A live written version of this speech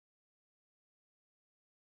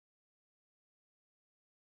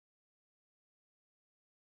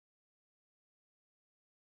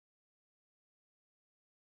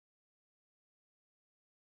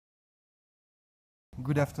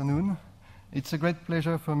Good afternoon. It's a great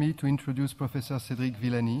pleasure for me to introduce Professor Cédric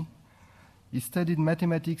Villani. He studied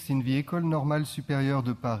mathematics in the École Normale Supérieure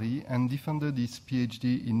de Paris and defended his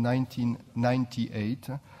PhD in 1998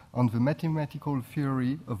 on the mathematical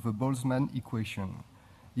theory of the Boltzmann equation.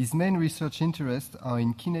 His main research interests are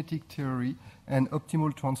in kinetic theory and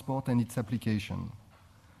optimal transport and its application.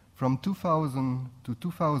 From 2000 to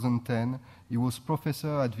 2010, he was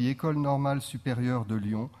professor at the École Normale Supérieure de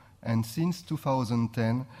Lyon, and since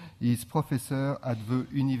 2010, he is professor at the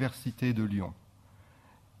Université de Lyon.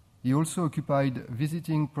 He also occupied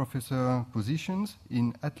visiting professor positions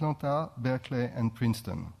in Atlanta, Berkeley, and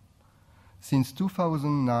Princeton. Since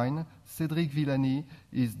 2009, Cédric Villani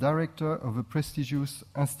is director of the prestigious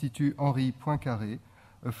Institut Henri Poincaré,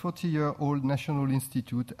 a 40-year-old national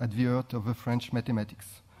institute at the heart of the French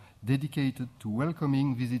mathematics, dedicated to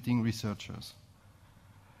welcoming visiting researchers.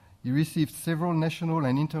 He received several national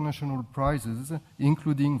and international prizes,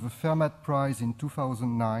 including the Fermat Prize in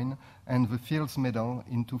 2009 and the Fields Medal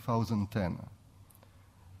in 2010.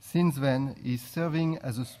 Since then, he is serving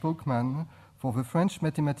as a spokesman for the French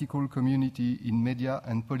mathematical community in media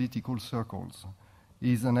and political circles.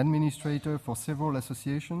 He is an administrator for several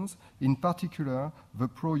associations, in particular the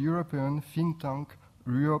pro-European think tank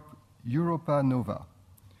Europa Nova.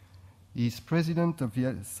 He is president of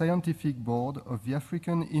the scientific board of the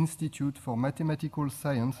African Institute for Mathematical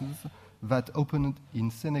Sciences that opened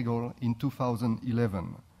in Senegal in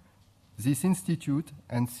 2011. This institute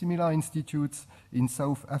and similar institutes in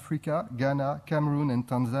South Africa, Ghana, Cameroon, and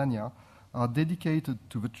Tanzania are dedicated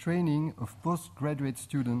to the training of postgraduate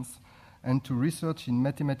students and to research in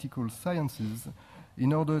mathematical sciences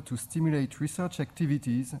in order to stimulate research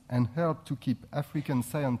activities and help to keep African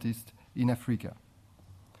scientists in Africa.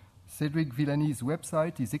 Cédric Villani's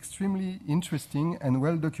website is extremely interesting and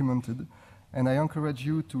well documented, and I encourage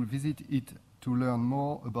you to visit it to learn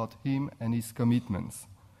more about him and his commitments.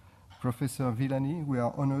 Professor Villani, we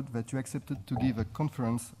are honored that you accepted to give a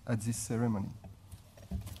conference at this ceremony.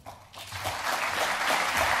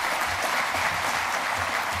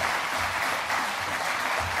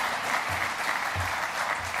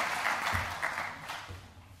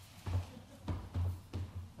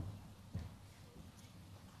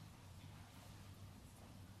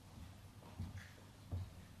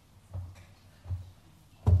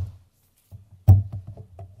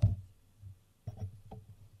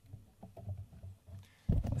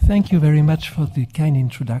 Thank you very much for the kind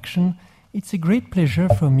introduction. It's a great pleasure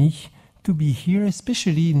for me to be here,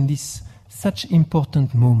 especially in this such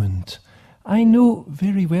important moment. I know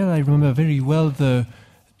very well, I remember very well the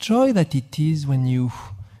joy that it is when you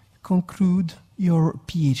conclude your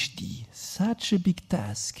PhD. Such a big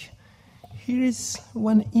task. Here is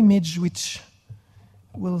one image which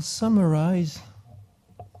will summarize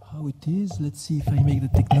how it is. Let's see if I make the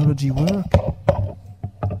technology work.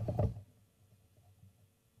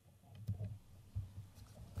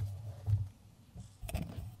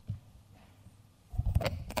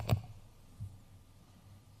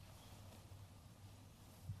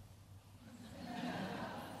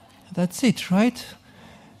 That's it, right?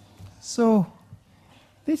 So,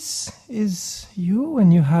 this is you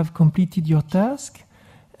when you have completed your task,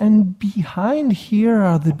 and behind here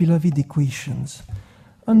are the beloved equations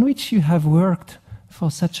on which you have worked for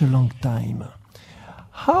such a long time.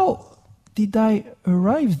 How did I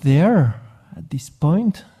arrive there at this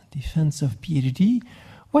point, defense of PhD?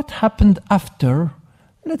 What happened after?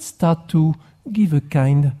 Let's start to give a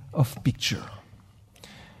kind of picture.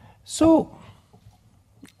 So,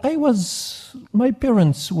 my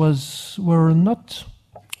parents were not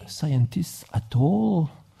scientists at all.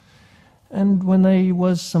 And when I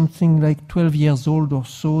was something like 12 years old or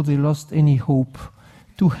so, they lost any hope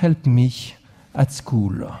to help me at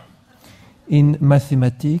school. In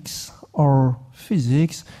mathematics or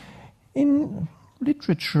physics, in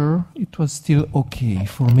literature, it was still okay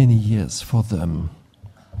for many years for them.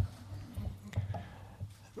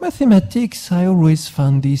 Mathematics, I always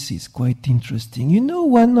found this is quite interesting. You know,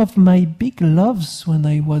 one of my big loves when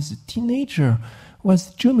I was a teenager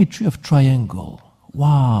was geometry of triangle.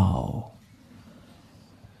 Wow!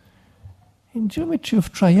 In geometry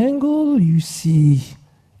of triangle, you see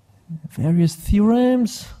various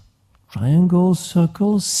theorems, triangles,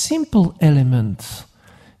 circles, simple elements,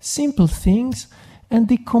 simple things, and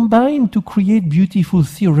they combine to create beautiful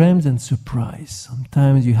theorems and surprise.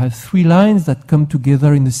 Sometimes you have three lines that come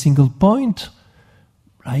together in a single point,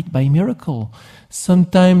 like by miracle.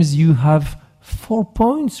 Sometimes you have 4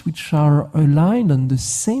 points which are aligned on the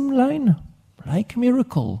same line, like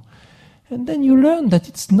miracle. And then you learn that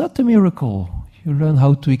it's not a miracle. You learn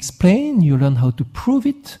how to explain, you learn how to prove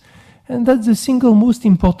it, And that's the single most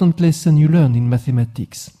important lesson you learn in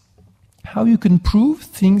mathematics. How you can prove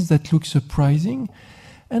things that look surprising,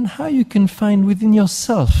 and how you can find within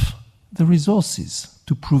yourself the resources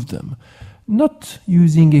to prove them. Not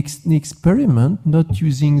using an experiment, not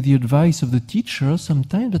using the advice of the teacher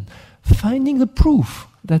sometimes, but finding the proof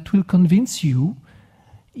that will convince you,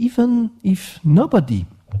 even if nobody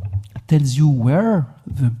tells you where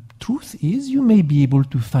the truth is, you may be able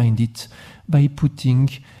to find it by putting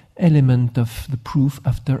element of the proof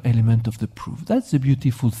after element of the proof. That's the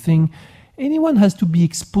beautiful thing. Anyone has to be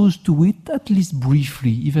exposed to it, at least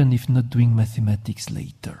briefly, even if not doing mathematics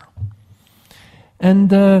later. And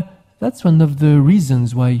that's one of the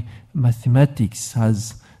reasons why mathematics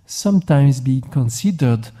has sometimes been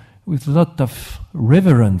considered with a lot of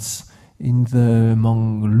reverence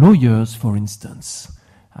among lawyers, for instance,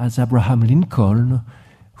 as Abraham Lincoln,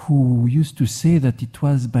 who used to say that it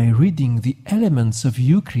was by reading the elements of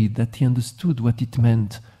Euclid that he understood what it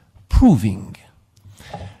meant proving.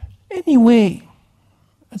 Anyway,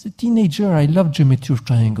 as a teenager, I loved geometry of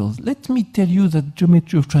triangles. Let me tell you that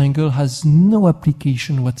geometry of triangle has no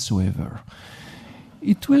application whatsoever.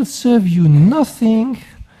 It will serve you nothing,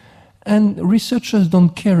 and researchers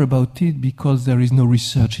don't care about it because there is no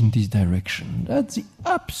research in this direction. That's the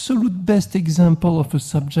absolute best example of a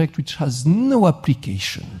subject which has no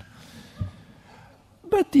application.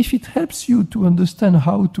 But if it helps you to understand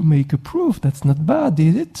how to make a proof, that's not bad,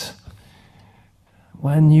 is it?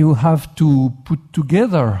 When you have to put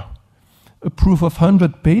together a proof of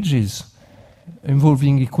 100 pages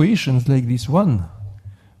involving equations like this one,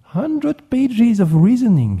 100 pages of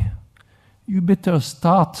reasoning, you better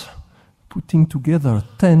start putting together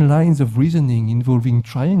 10 lines of reasoning involving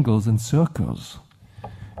triangles and circles.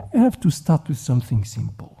 You have to start with something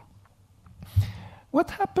simple. What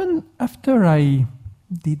happened after I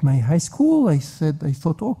did my high school? I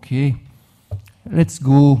thought, okay, let's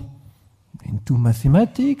go into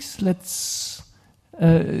mathematics, let's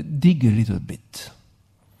dig a little bit.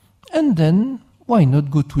 And then, why not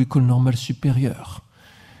go to École Normale Supérieure?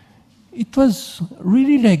 It was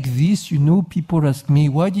really like this, people ask me,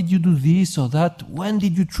 why did you do this or that? When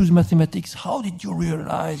did you choose mathematics? How did you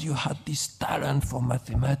realize you had this talent for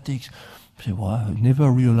mathematics? I said, well, I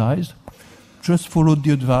never realized, just followed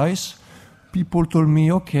the advice. People told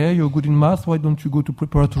me, okay, you're good in math, why don't you go to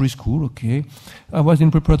preparatory school? Okay. I was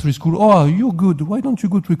in preparatory school, oh, you're good, why don't you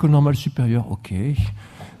go to École Normale Supérieure? Okay.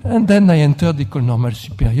 And then I entered École Normale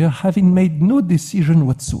Supérieure, having made no decision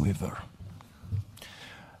whatsoever.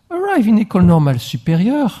 Arrived in École Normale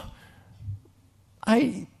Supérieure,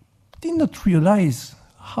 I did not realize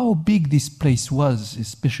how big this place was,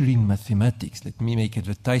 especially in mathematics. Let me make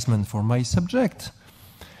advertisement for my subject.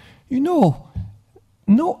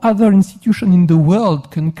 No other institution in the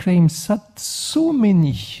world can claim so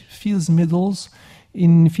many Fields medalists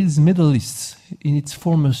in its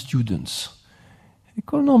former students.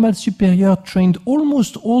 École Normale Supérieure trained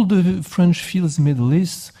almost all the French Fields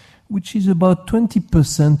medalists, which is about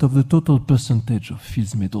 20% of the total percentage of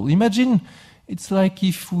Fields medal. Imagine, it's like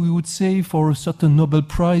if we would say for a certain Nobel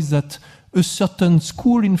Prize that a certain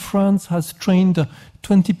school in France has trained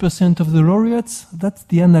 20% of the laureates. That's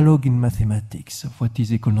the analog in mathematics of what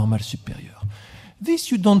is École Normale Supérieure. This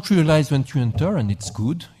you don't realize when you enter, and it's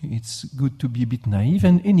good. It's good to be a bit naive.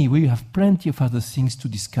 And anyway, you have plenty of other things to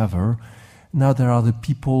discover. Now there are the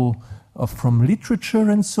people from literature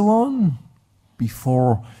and so on.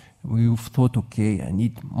 Before, we've thought, okay, I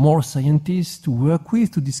need more scientists to work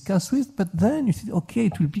with, to discuss with, but then you think, okay,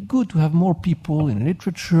 it will be good to have more people in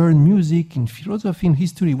literature, in music, in philosophy, in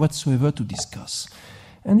history, whatsoever to discuss.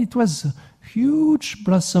 And it was a huge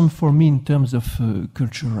blossom for me in terms of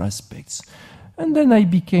cultural aspects. And then I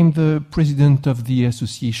became the president of the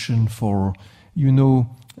association for,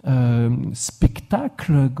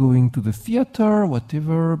 spectacle, going to the theater,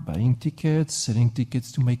 whatever, buying tickets, selling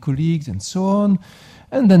tickets to my colleagues, and so on.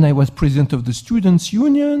 And then I was president of the Students'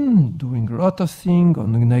 Union, doing a lot of things,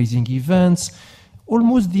 organizing events.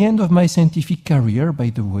 Almost the end of my scientific career, by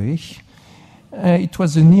the way. It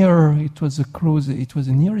was a near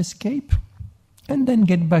escape. And then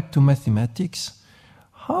get back to mathematics.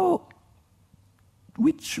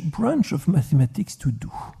 Which branch of mathematics to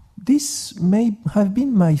do? This may have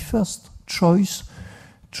been my first choice,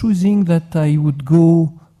 choosing that I would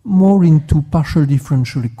go more into partial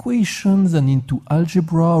differential equations than into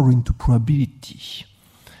algebra or into probability.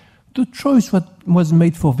 The choice was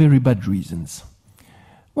made for very bad reasons.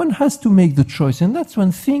 One has to make the choice, and that's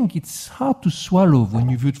one thing it's hard to swallow when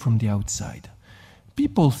you view it from the outside.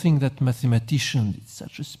 People think that mathematician is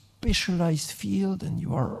such a specialized field and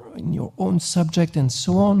you are in your own subject and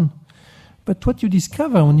so on. But what you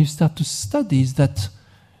discover when you start to study is that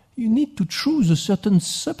you need to choose a certain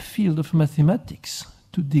subfield of mathematics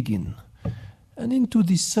to dig in. And into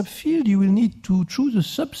this subfield, you will need to choose a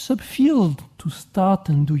subfield to start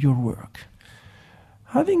and do your work.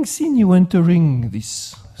 Having seen you entering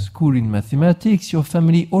this school in mathematics, your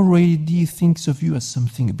family already thinks of you as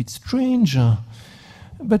something a bit strange.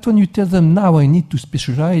 But when you tell them, now I need to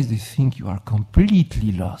specialize, they think you are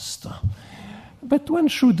completely lost. But one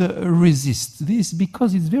should resist this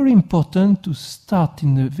because it's very important to start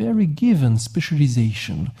in a very given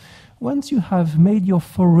specialization. Once you have made your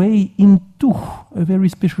foray into a very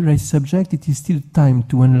specialized subject, it is still time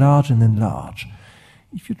to enlarge and enlarge.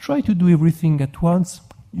 If you try to do everything at once,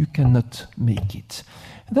 you cannot make it.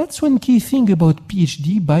 That's one key thing about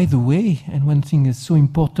PhD, by the way, and one thing is so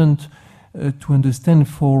important to understand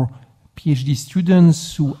for PhD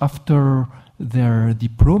students who, after their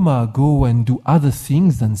diploma, go and do other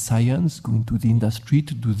things than science, go into the industry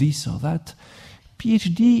to do this or that.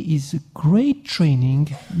 PhD is a great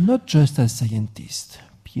training, not just as scientists.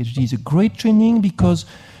 PhD is a great training because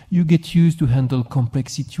you get used to handle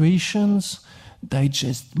complex situations,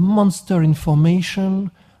 digest monster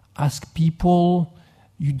information, ask people,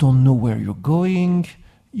 you don't know where you're going,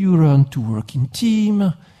 you learn to work in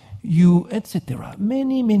team, you, etc.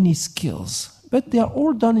 Many skills. But they are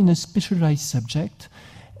all done in a specialized subject,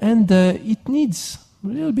 and it needs a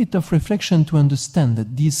little bit of reflection to understand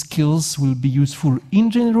that these skills will be useful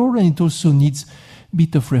in general, and it also needs a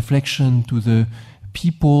bit of reflection to the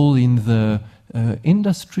people in the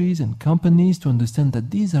industries and companies to understand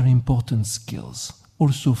that these are important skills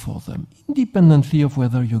also for them, independently of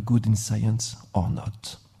whether you're good in science or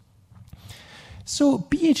not. So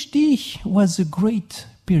PhD was a great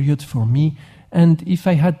period for me, and if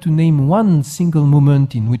I had to name one single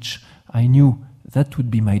moment in which I knew that would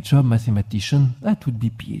be my job, mathematician, that would be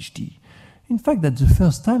PhD. In fact, that's the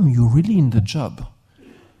first time you're really in the job.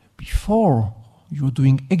 Before, you're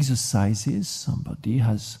doing exercises. Somebody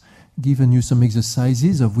has given you some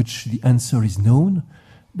exercises of which the answer is known.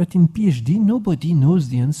 But in PhD, nobody knows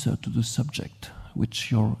the answer to the subject, which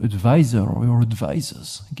your advisor or your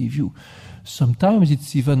advisors give you. Sometimes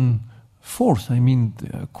it's even false. I mean,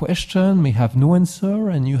 the question may have no answer,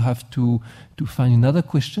 and you have to find another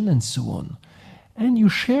question, and so on. And you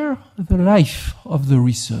share the life of the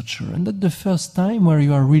researcher. And that's the first time where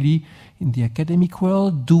you are really in the academic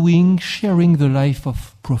world sharing the life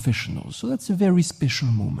of professionals. So that's a very special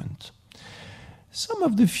moment. Some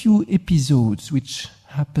of the few episodes which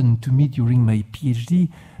happened to me during my PhD,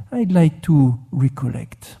 I'd like to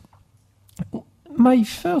recollect. My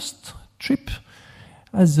first trip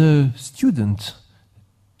as a student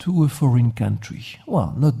to a foreign country.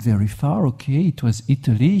 Well, not very far, okay, it was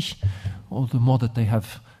Italy, all the more that I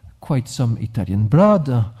have quite some Italian blood.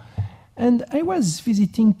 And I was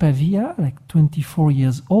visiting Pavia, like 24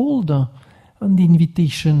 years old, on the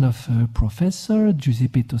invitation of a professor,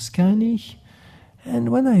 Giuseppe Toscani. And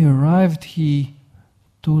when I arrived, he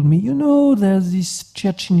told me, you know, there's this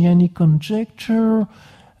Cecchiniani conjecture,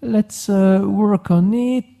 let's work on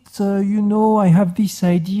it. You know, I have this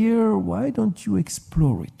idea, why don't you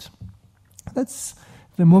explore it? That's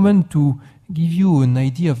the moment to give you an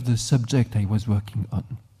idea of the subject I was working on.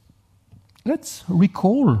 Let's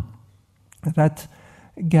recall that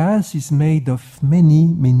gas is made of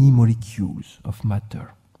many molecules of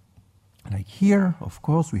matter. Like here, of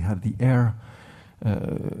course, we have the air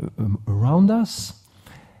around us.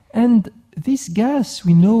 And this gas,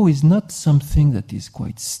 we know, is not something that is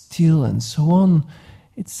quite still and so on.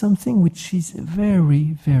 It's something which is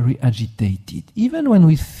very agitated. Even when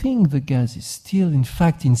we think the gas is still, in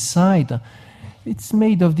fact, inside, it's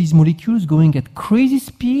made of these molecules going at crazy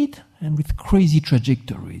speed and with crazy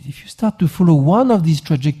trajectories. If you start to follow one of these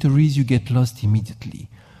trajectories, you get lost immediately.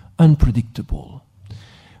 Unpredictable.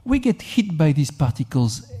 We get hit by these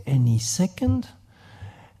particles any second,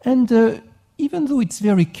 and even though it's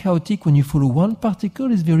very chaotic when you follow one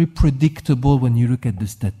particle, it's very predictable when you look at the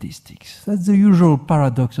statistics. That's the usual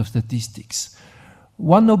paradox of statistics.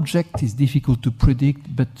 One object is difficult to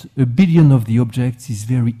predict, but a billion of the objects is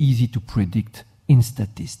very easy to predict in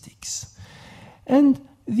statistics. And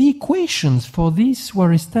the equations for this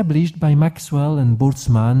were established by Maxwell and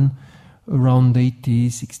Boltzmann around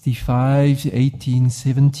 1865,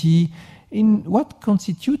 1870, in what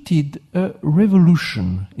constituted a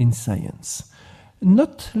revolution in science.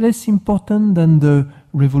 Not less important than the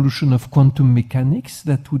revolution of quantum mechanics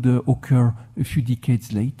that would occur a few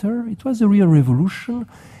decades later. It was a real revolution.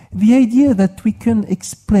 The idea that we can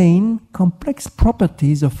explain complex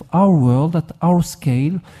properties of our world at our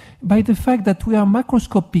scale by the fact that we are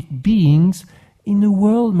macroscopic beings in a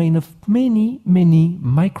world made of many, many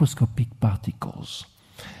microscopic particles.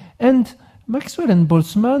 And Maxwell and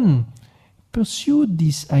Boltzmann pursued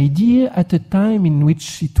this idea at a time in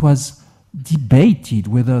which it was debated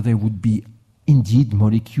whether there would be indeed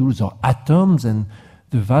molecules or atoms, and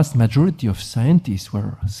the vast majority of scientists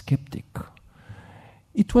were skeptic.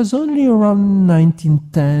 It was only around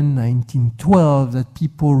 1910, 1912 that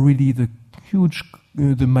people really, the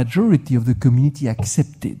majority of the community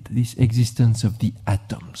accepted this existence of the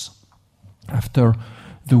atoms. After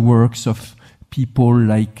the works of people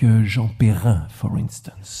like Jean Perrin, for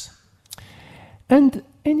instance. And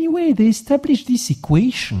anyway, they established this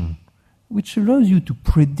equation which allows you to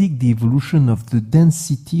predict the evolution of the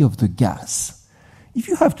density of the gas. If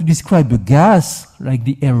you have to describe a gas, like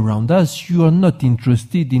the air around us, you are not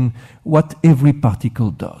interested in what every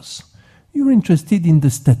particle does. You're interested in the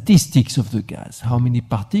statistics of the gas. How many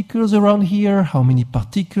particles around here, how many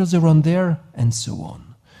particles around there, and so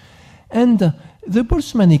on. And the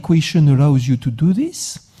Boltzmann equation allows you to do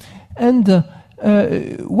this. And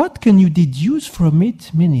what can you deduce from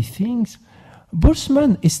it? Many things.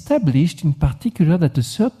 Boltzmann established in particular that a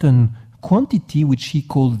certain quantity, which he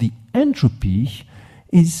called the entropy,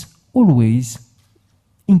 is always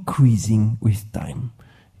increasing with time.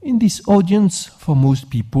 In this audience, for most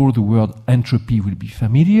people, the word entropy will be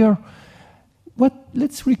familiar.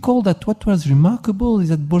 Let's recall that what was remarkable is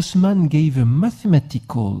that Boltzmann gave a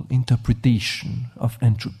mathematical interpretation of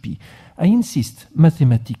entropy. I insist,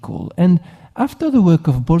 mathematical. And after the work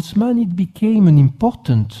of Boltzmann, it became an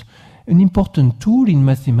important tool in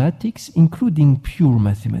mathematics, including pure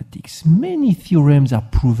mathematics. Many theorems are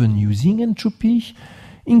proven using entropy,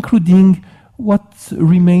 including what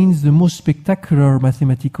remains the most spectacular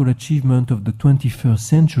mathematical achievement of the 21st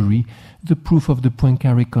century, the proof of the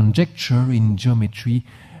Poincaré conjecture in geometry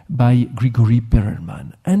by Grigori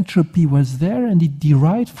Perelman. Entropy was there, and it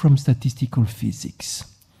derived from statistical physics.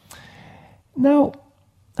 Now,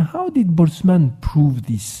 how did Boltzmann prove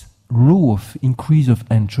this law of increase of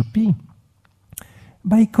entropy?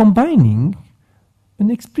 By combining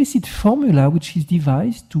an explicit formula which is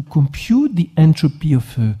devised to compute the entropy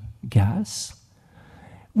of a gas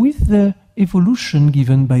with the evolution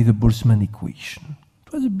given by the Boltzmann equation.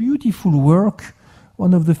 It was a beautiful work,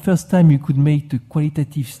 one of the first time you could make the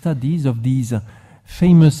qualitative studies of these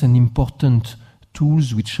famous and important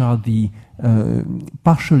tools which are the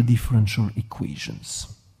partial differential equations.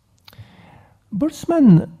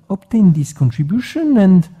 Boltzmann obtained this contribution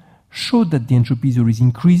and showed that the entropy is always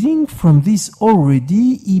increasing. From this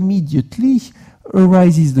already immediately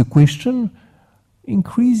arises the question,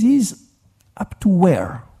 increases up to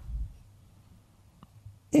where?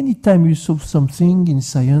 Anytime you solve something in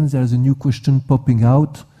science, there's a new question popping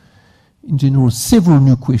out. In general, several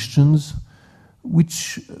new questions,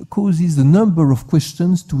 which causes the number of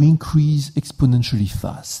questions to increase exponentially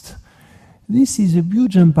fast. This is a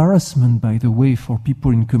huge embarrassment, by the way, for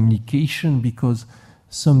people in communication, because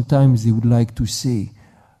sometimes they would like to say,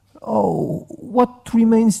 oh, what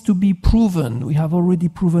remains to be proven? We have already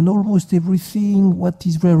proven almost everything. What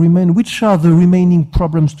is there remain? Which are the remaining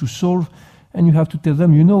problems to solve? And you have to tell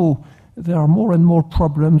them, there are more and more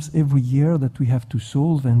problems every year that we have to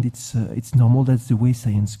solve, and it's normal. That's the way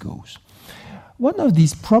science goes. One of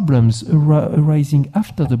these problems arising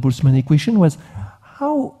after the Boltzmann equation was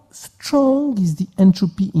how strong is the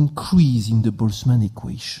entropy increase in the Boltzmann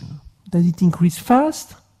equation? Does it increase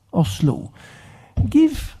fast or slow?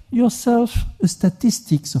 Give yourself a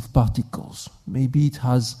statistics of particles. Maybe it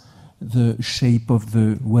has the shape of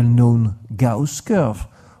the well-known Gauss curve,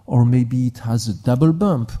 or maybe it has a double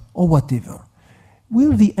bump, or whatever.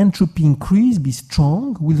 Will the entropy increase be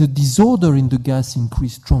strong? Will the disorder in the gas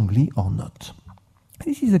increase strongly or not?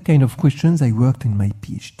 This is the kind of questions I worked in my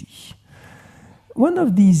PhD. One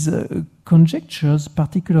of these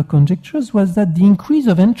particular conjectures, was that the increase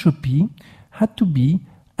of entropy had to be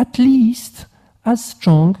at least as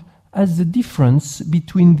strong as the difference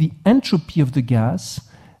between the entropy of the gas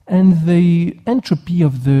and the entropy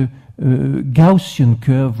of the Gaussian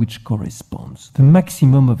curve which corresponds, the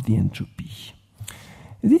maximum of the entropy.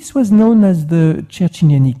 This was known as the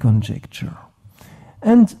Cerciniani conjecture.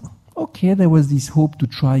 And okay, there was this hope to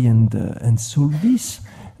try and solve this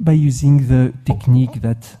by using the technique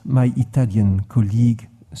that my Italian colleague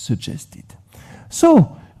suggested.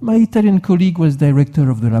 So, my Italian colleague was director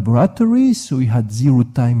of the laboratory, so he had zero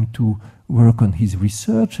time to work on his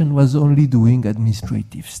research and was only doing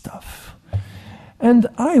administrative stuff. And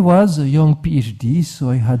I was a young PhD, so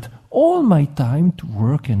I had all my time to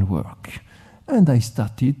work and work. And I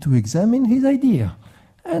started to examine his idea.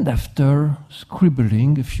 And after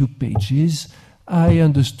scribbling a few pages, I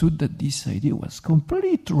understood that this idea was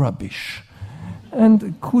complete rubbish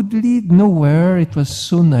and could lead nowhere. It was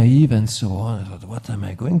so naive and so on. I thought, what am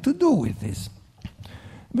I going to do with this?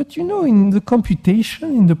 But you know, in the computation,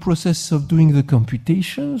 in the process of doing the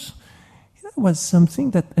computations, there was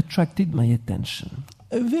something that attracted my attention.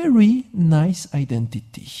 A very nice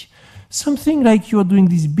identity. Something like you're doing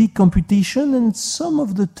this big computation and some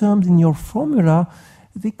of the terms in your formula,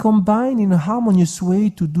 they combine in a harmonious way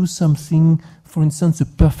to do something, for instance, a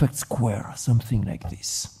perfect square, something like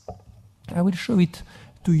this. I will show it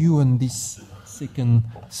to you on this second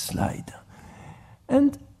slide.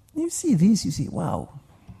 And you see this, you see, wow,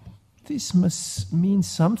 this must mean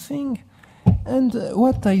something. And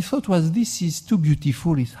what I thought was, this is too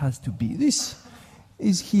beautiful, it has to be. This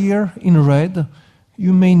is here in red.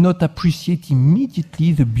 You may not appreciate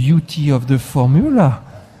immediately the beauty of the formula,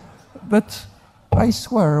 but I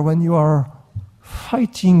swear, when you are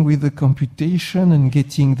fighting with the computation and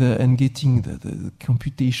getting the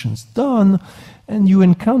computations done, and you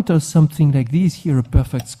encounter something like this, here a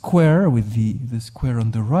perfect square with the square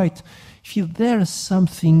on the right, you feel there's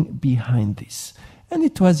something behind this. And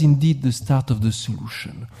it was indeed the start of the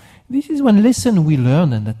solution. This is one lesson we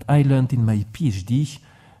learn, and that I learned in my PhD.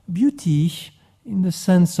 Beauty, in the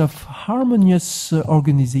sense of harmonious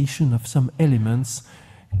organization of some elements,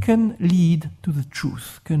 can lead to the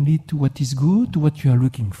truth, can lead to what is good, to what you are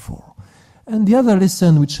looking for. And the other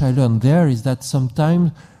lesson which I learned there is that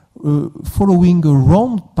sometimes following a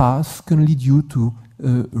wrong path can lead you to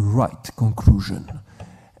a right conclusion.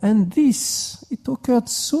 And this, it occurred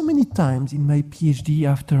so many times in my PhD,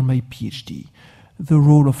 after my PhD. The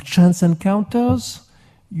role of chance encounters,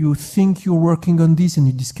 you think you're working on this and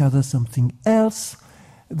you discover something else.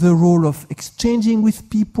 The role of exchanging with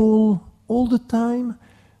people all the time.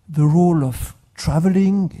 The role of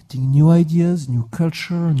traveling, getting new ideas, new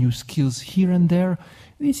culture, new skills here and there.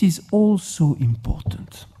 This is also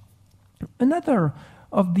important. Another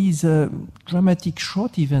of these dramatic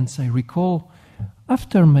short events I recall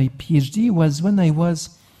after my PhD was when I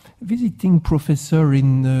was visiting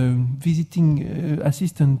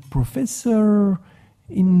assistant professor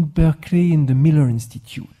in Berkeley in the Miller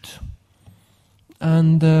Institute.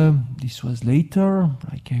 And this was later,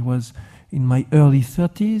 like I was in my early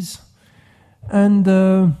 30s, and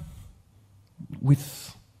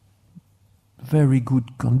with very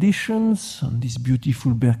good conditions on this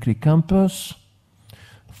beautiful Berkeley campus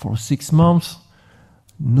for 6 months,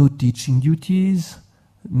 no teaching duties,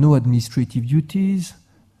 no administrative duties,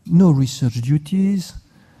 no research duties,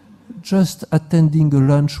 just attending a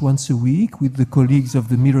lunch once a week with the colleagues of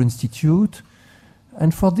the Miller Institute,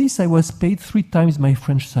 and for this I was paid 3 times my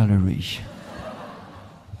French salary.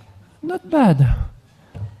 Not bad.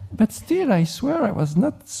 But still, I swear, I was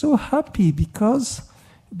not so happy because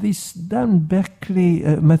this damn Berkeley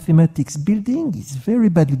mathematics building is very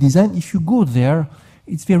badly designed. If you go there,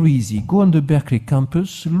 it's very easy. Go on the Berkeley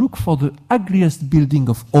campus, look for the ugliest building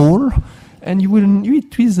of all, and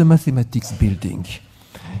it is a mathematics building.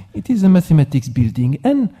 It is a mathematics building,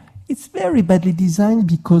 and it's very badly designed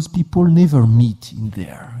because people never meet in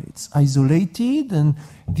there. It's isolated, and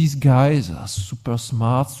these guys are super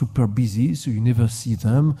smart, super busy, so you never see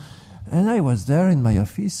them. And I was there in my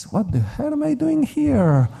office. What the hell am I doing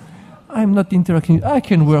here? I'm not interacting. I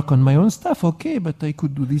can work on my own stuff, okay, but I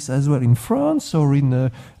could do this as well in France or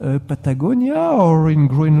in Patagonia or in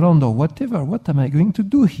Greenland or whatever. What am I going to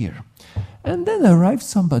do here? And then arrived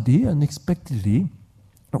somebody unexpectedly.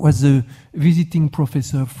 It was a visiting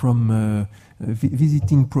professor from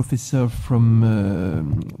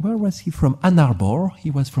where was he from? Ann Arbor.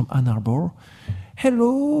 He was from Ann Arbor.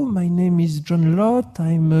 Hello, my name is John Lott.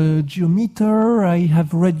 I'm a geometer. I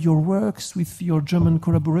have read your works with your German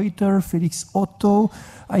collaborator, Felix Otto.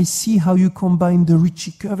 I see how you combine the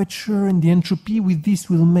Ricci curvature and the entropy. With this,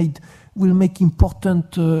 we'll make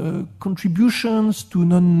important contributions to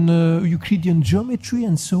non-Euclidean geometry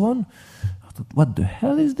and so on. I thought, what the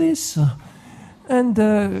hell is this? And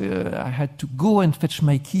I had to go and fetch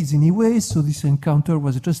my kids anyway, so this encounter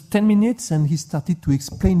was just 10 minutes, and he started to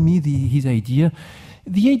explain me his idea.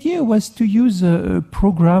 The idea was to use a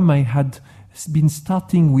program I had been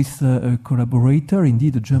starting with a collaborator,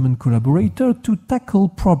 indeed a German collaborator, to tackle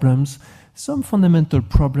problems, some fundamental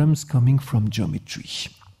problems coming from geometry.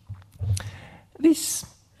 This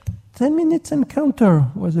 10 minutes encounter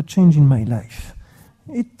was a change in my life.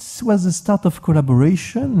 It was the start of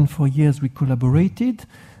collaboration, and for years we collaborated.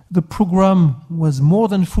 The program was more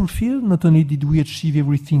than fulfilled. Not only did we achieve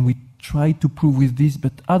everything we tried to prove with this,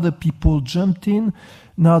 but other people jumped in.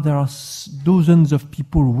 Now there are dozens of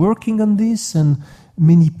people working on this, and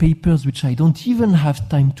many papers which I don't even have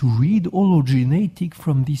time to read, all originating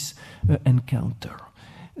from this encounter.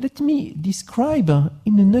 Let me describe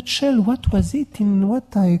in a nutshell what was it in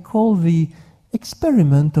what I call the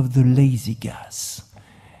experiment of the lazy gas.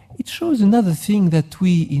 It shows another thing that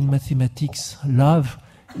we in mathematics love,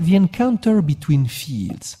 the encounter between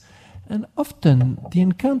fields. And often the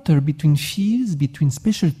encounter between fields, between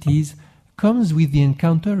specialties, comes with the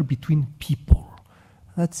encounter between people.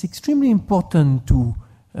 That's extremely important to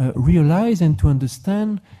realize and to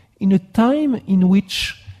understand in a time in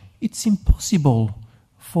which it's impossible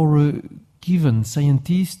for a given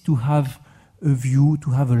scientist to have a view,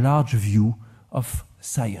 to have a large view of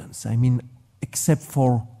science. I mean, except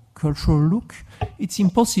for cultural look, it's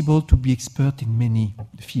impossible to be expert in many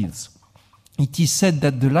fields. It is said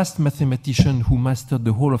that the last mathematician who mastered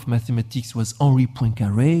the whole of mathematics was Henri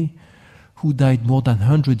Poincaré, who died more than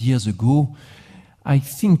 100 years ago. I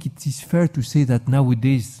think it is fair to say that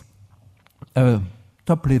nowadays a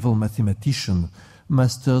top-level mathematician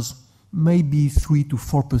masters maybe 3 to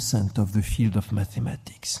 4% of the field of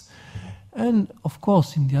mathematics. And of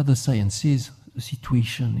course, in the other sciences, the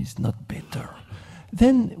situation is not better.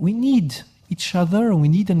 Then we need each other, we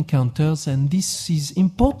need encounters, and this is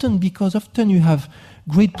important because often you have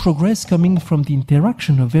great progress coming from the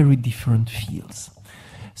interaction of very different fields.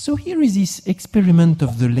 So here is this experiment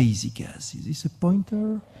of the lazy gas. Is this a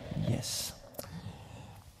pointer? Yes.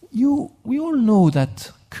 We all know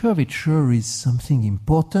that curvature is something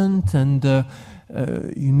important, and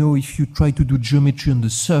if you try to do geometry on the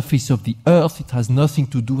surface of the Earth, it has nothing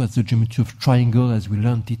to do with the geometry of triangle as we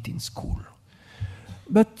learned it in school.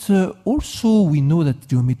 But also we know that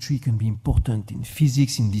geometry can be important in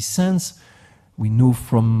physics in this sense. We know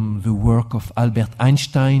from the work of Albert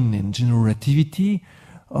Einstein and general relativity,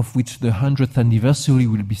 of which the 100th anniversary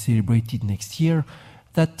will be celebrated next year,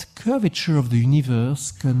 that curvature of the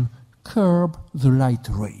universe can curb the light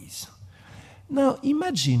rays. Now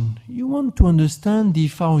imagine you want to understand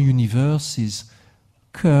if our universe is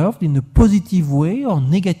curved in a positive way or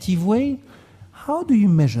negative way. How do you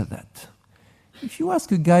measure that? If you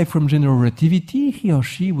ask a guy from general relativity, he or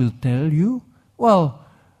she will tell you, well,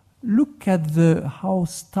 look at how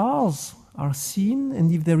stars are seen,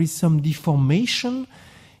 and if there is some deformation.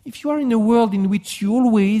 If you are in a world in which you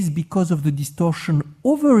always, because of the distortion,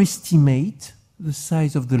 overestimate the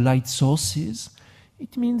size of the light sources,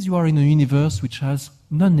 it means you are in a universe which has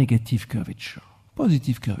non-negative curvature,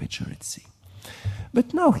 positive curvature, let's say.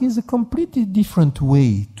 But now here's a completely different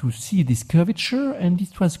way to see this curvature, and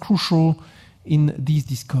it was crucial in this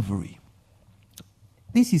discovery.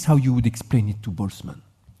 This is how you would explain it to Boltzmann.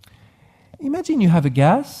 Imagine you have a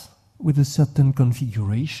gas with a certain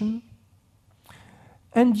configuration,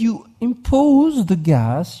 and you impose the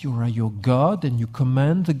gas, you are your God, and you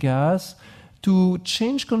command the gas to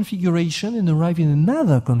change configuration and arrive in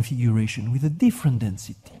another configuration with a different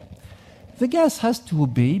density. The gas has to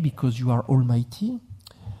obey because you are almighty,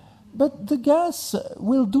 but the gas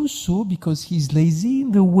will do so because he's lazy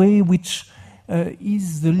in the way which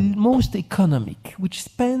is the most economic, which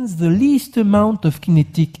spends the least amount of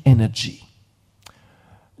kinetic energy.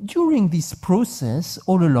 During this process,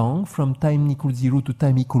 all along, from time equals 0 to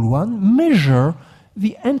time equal 1, measure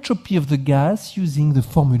the entropy of the gas using the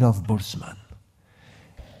formula of Boltzmann.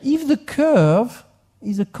 If the curve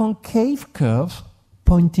is a concave curve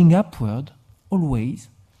pointing upward, always,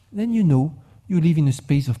 then you know you live in a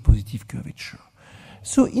space of positive curvature.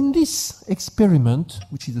 So in this experiment,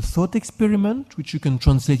 which is a thought experiment, which you can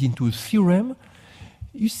translate into a theorem,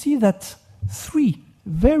 you see that 3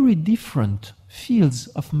 very different fields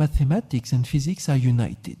of mathematics and physics are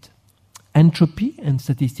united. Entropy and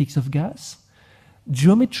statistics of gas,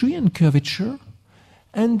 geometry and curvature,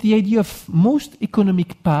 and the idea of most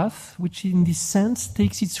economic path, which in this sense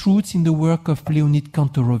takes its roots in the work of Leonid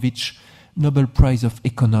Kantorovich, Nobel Prize of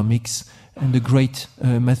Economics, and the great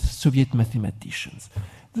Soviet mathematicians.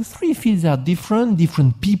 The 3 fields are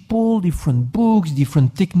different people, different books,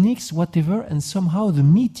 different techniques, whatever, and somehow the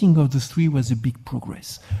meeting of the 3 was a big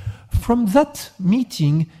progress. From that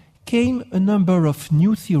meeting came a number of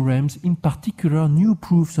new theorems, in particular new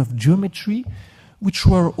proofs of geometry, which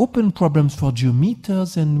were open problems for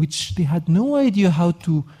geometers and which they had no idea how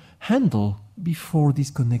to handle before this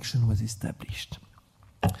connection was established.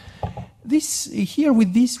 Here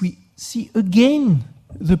with this we see again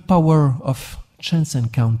the power of chance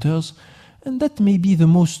encounters, and that may be the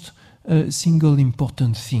most single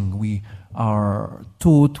important thing we are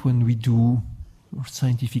taught when we do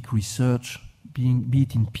scientific research, be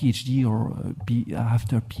it in PhD or be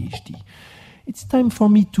after PhD. It's time for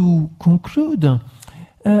me to conclude.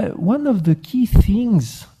 One of the key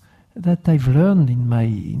things that I've learned in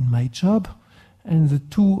my job, and the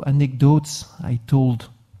two anecdotes I told,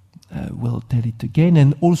 will tell it again,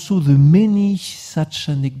 and also the many such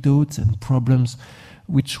anecdotes and problems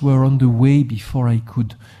which were on the way before I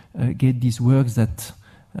could get these works that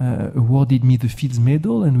awarded me the Fields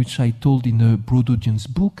Medal and which I told in a broad audience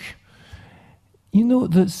book. You know,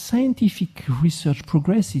 the scientific research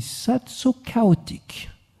progress is so chaotic,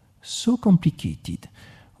 so complicated.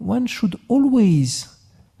 One should always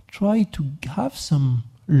try to have some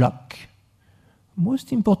luck.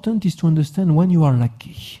 Most important is to understand when you are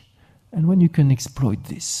lucky and when you can exploit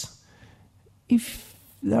this. If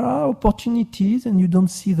there are opportunities and you don't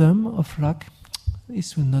see them of luck,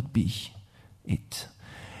 this will not be it.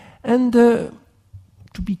 And to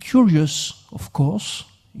be curious, of course,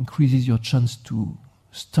 increases your chance to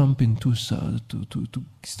stumble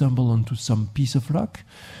onto some piece of luck.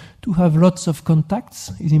 To have lots of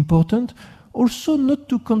contacts is important. Also, not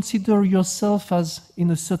to consider yourself as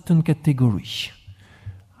in a certain category.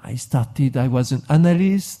 I was an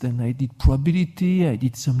analyst, and I did probability, I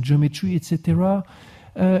did some geometry, etc.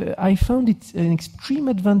 I found it an extreme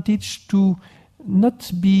advantage to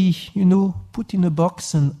not be, put in a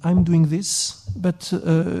box and I'm doing this, but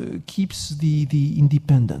keeps the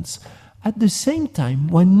independence. At the same time,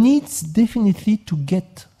 one needs definitely to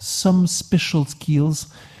get some special skills,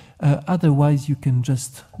 otherwise you can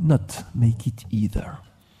just not make it either.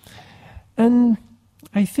 And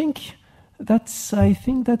I think that's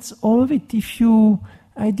all of it.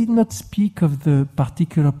 I did not speak of the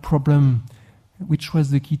particular problem which was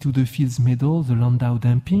the key to the Fields Medal, the Landau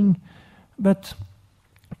damping, but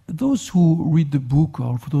those who read the book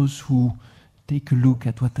or those who take a look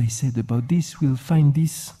at what I said about this will find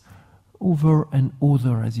this over and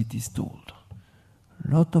over as it is told.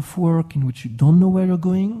 A lot of work in which you don't know where you're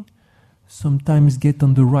going, sometimes get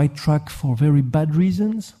on the right track for very bad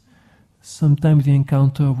reasons, sometimes the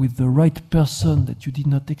encounter with the right person that you did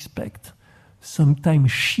not expect,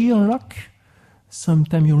 sometimes sheer luck,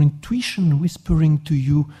 sometimes your intuition whispering to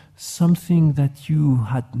you something that you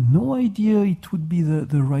had no idea it would be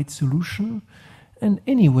the right solution. And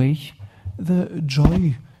anyway, the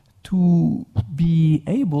joy to be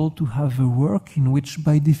able to have a work in which,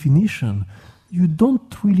 by definition, you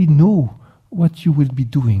don't really know what you will be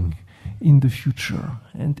doing in the future.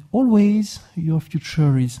 And always your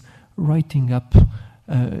future is writing up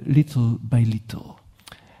little by little.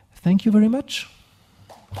 Thank you very much.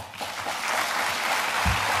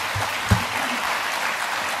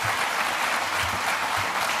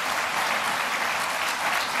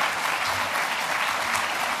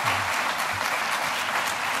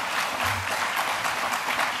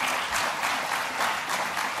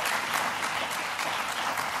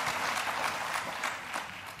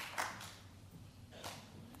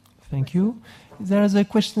 Thank you. Is there a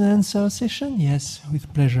question and answer session? Yes,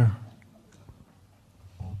 with pleasure.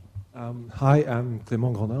 Hi, I'm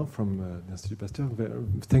Clément Grandin from the Institut Pasteur.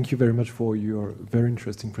 Thank you very much for your very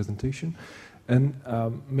interesting presentation. And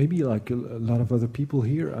maybe like a lot of other people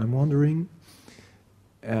here, I'm wondering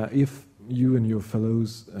if you and your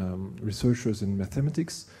fellows researchers in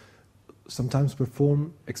mathematics sometimes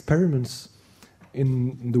perform experiments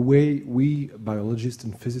in the way we biologists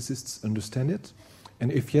and physicists understand it.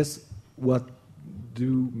 And if yes, what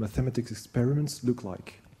do mathematics experiments look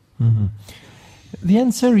like? Mm-hmm. The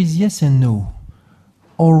answer is yes and no.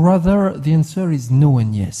 Or rather, the answer is no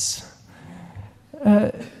and yes.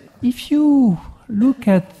 If you look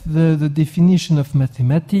at the definition of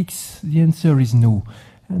mathematics, the answer is no.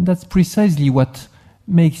 And that's precisely what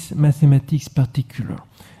makes mathematics particular.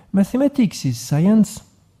 Mathematics is science,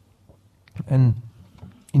 and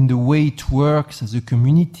in the way it works as a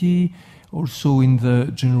community, also in the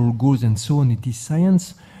general goals and so on, it is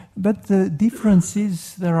science. But the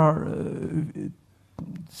differences, there are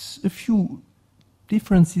a few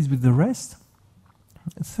differences with the rest.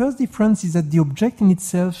 The first difference is that the object in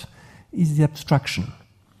itself is the abstraction.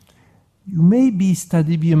 You may be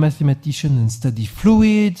a mathematician and study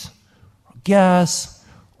fluids, or gas,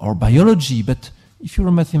 or biology, but if you're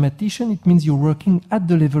a mathematician, it means you're working at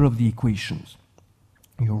the level of the equations.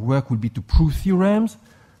 Your work will be to prove theorems,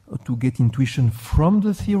 or to get intuition from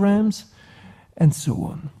the theorems, and so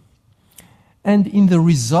on. And in the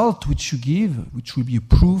result which you give, which will be a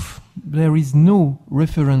proof, there is no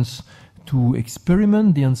reference to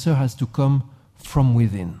experiment. The answer has to come from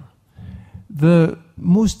within. The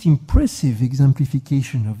most impressive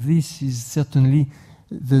exemplification of this is certainly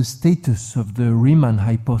the status of the Riemann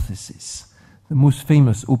hypothesis. the most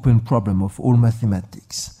famous open problem of all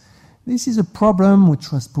mathematics. This is a problem which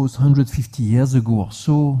was posed 150 years ago or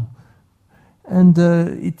so, and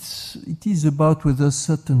it is about whether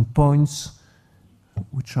certain points,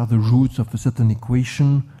 which are the roots of a certain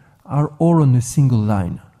equation, are all on a single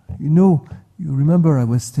line. You remember I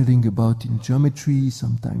was telling about in geometry,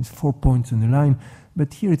 sometimes 4 points on a line,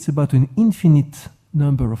 but here it's about an infinite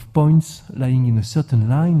number of points lying in a certain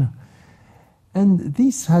line. And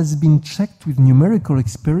this has been checked with numerical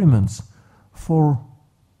experiments for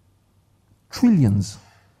trillions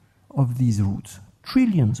of these roots,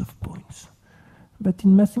 trillions of points. But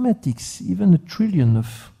in mathematics, even a trillion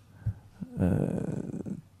of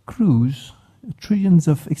clues, trillions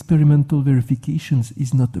of experimental verifications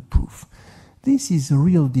is not a proof. This is a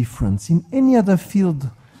real difference. In any other field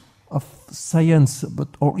of science,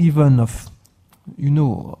 or even of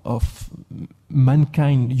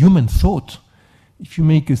mankind, human thought, if you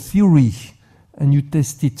make a theory and you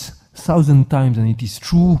test it 1,000 times and it is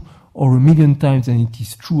true, or 1,000,000 times and it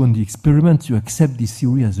is true on the experiment, you accept this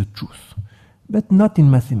theory as a truth. But not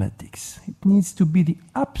in mathematics. It needs to be the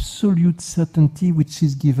absolute certainty which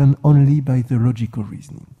is given only by the logical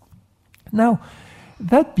reasoning. Now,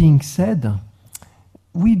 that being said,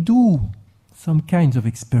 we do some kinds of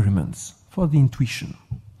experiments for the intuition.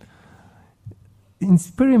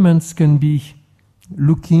 Experiments can be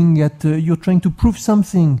looking at, you're trying to prove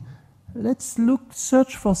something. Let's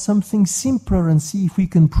search for something simpler and see if we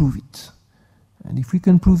can prove it. And if we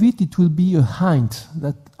can prove it, it will be a hint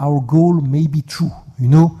that our goal may be true,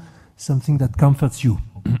 something that comforts you.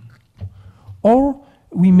 Or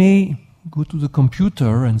we may go to the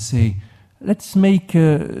computer and say, let's make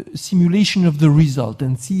a simulation of the result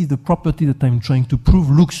and see if the property that I'm trying to prove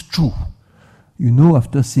looks true.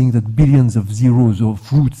 After seeing that billions of zeros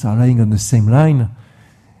of roots are lying on the same line,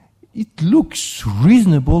 it looks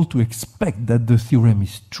reasonable to expect that the theorem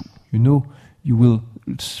is true. You will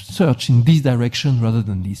search in this direction rather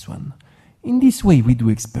than this one. In this way, we do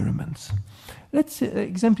experiments. Let's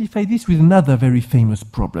exemplify this with another very famous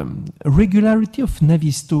problem, regularity of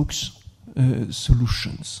Navier-Stokes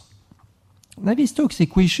solutions. Navier-Stokes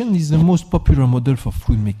equation is the most popular model for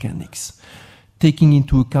fluid mechanics, taking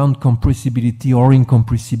into account compressibility or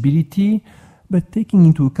incompressibility, but taking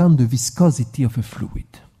into account the viscosity of a fluid.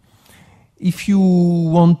 If you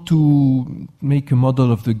want to make a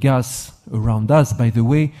model of the gas around us, by the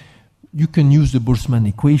way, you can use the Boltzmann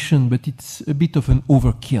equation, but it's a bit of an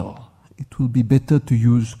overkill. It will be better to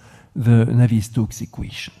use the Navier-Stokes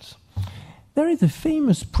equations. There is a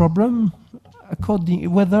famous problem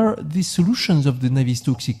whether the solutions of the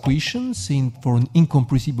Navier-Stokes equations, say for an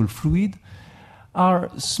incompressible fluid, are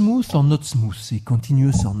smooth or not smooth, say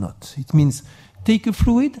continuous or not. It means take a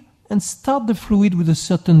fluid and start the fluid with a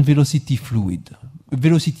certain velocity field.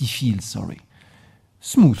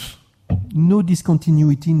 Smooth. No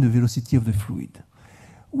discontinuity in the velocity of the fluid.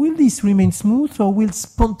 Will this remain smooth, or will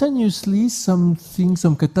spontaneously some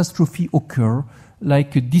catastrophe occur,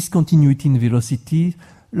 like a discontinuity in velocity,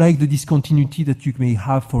 like the discontinuity that you may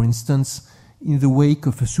have, for instance, in the wake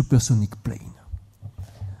of a supersonic plane?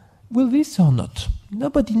 Will this or not?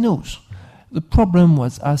 Nobody knows. The problem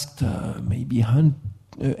was asked maybe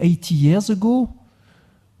 80 years ago.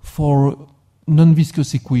 For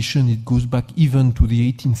non-viscous equation, it goes back even to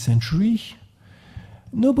the 18th century.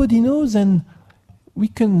 Nobody knows, and we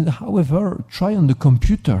can, however, try on the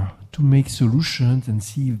computer to make solutions and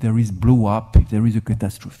see if there is blow-up, if there is a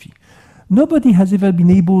catastrophe. Nobody has ever been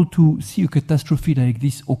able to see a catastrophe like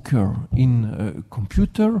this occur in a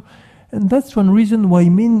computer, and that's one reason why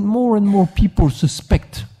more and more people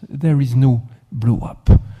suspect there is no blow-up.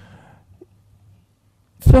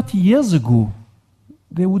 30 years ago,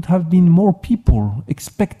 there would have been more people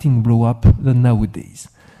expecting blow-up than nowadays.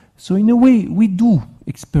 So in a way, we do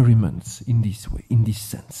experiments in this way, in this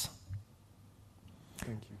sense.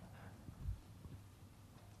 Thank you.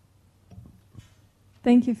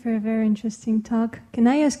 Thank you for a very interesting talk. Can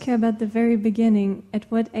I ask you about the very beginning? At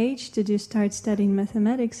what age did you start studying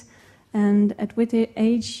mathematics? And at what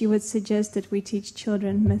age you would suggest that we teach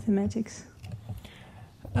children mathematics?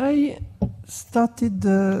 I started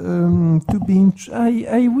to be...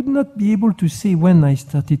 I would not be able to say when I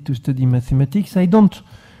started to study mathematics. I don't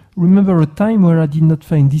remember a time where I did not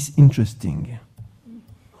find this interesting.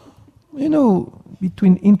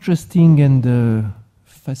 Between interesting and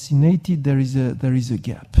fascinated, there is a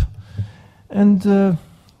gap. And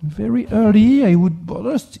very early, I would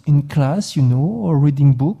just in class, or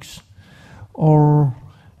reading books, or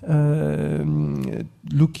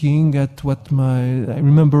looking at I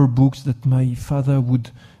remember books that my father would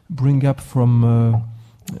bring up from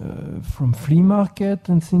flea market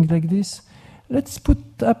and things like this. Let's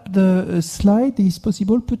put up the slide, is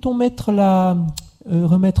possible. Peut-on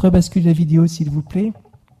mettre basculer la vidéo, s'il vous plaît?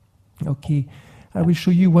 Okay, I will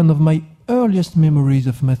show you one of my earliest memories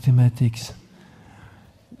of mathematics.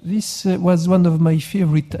 This was one of my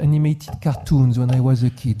favorite animated cartoons when I was a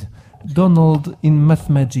kid, Donald in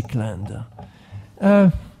Mathmagic Land.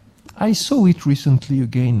 I saw it recently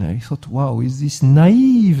again. I thought, wow, is this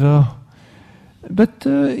naive? But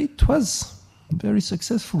it was very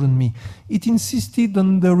successful on me. It insisted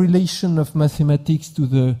on the relation of mathematics to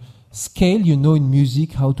the scale, you know, in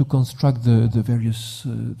music, how to construct the various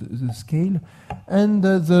the scale, and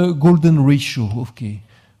the golden ratio. Okay,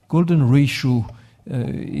 golden ratio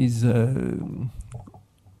is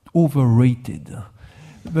overrated,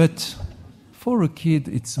 but for a kid,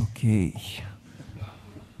 it's okay.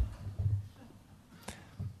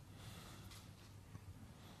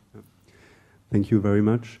 Thank you very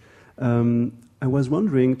much. I was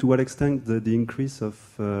wondering to what extent the increase of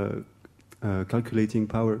calculating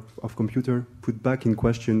power of computer put back in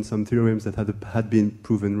question some theorems that had been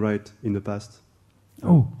proven right in the past.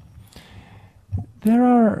 Oh, there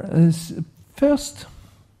are first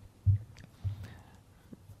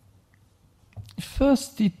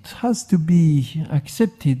it has to be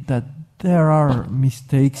accepted that there are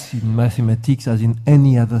mistakes in mathematics as in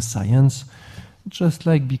any other science. Just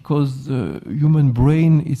like because the human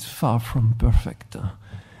brain is far from perfect.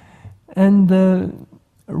 And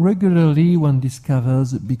regularly one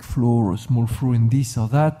discovers a big flaw or a small flaw in this or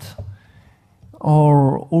that.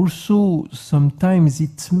 Or also sometimes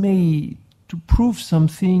it may, to prove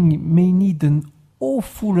something, may need an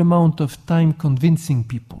awful amount of time convincing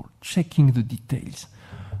people, checking the details.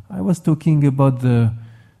 I was talking about the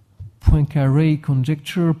Poincaré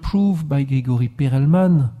conjecture proved by Gregory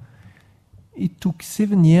Perelman. It took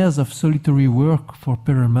 7 years of solitary work for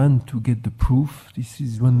Perelman to get the proof. This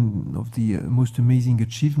is one of the most amazing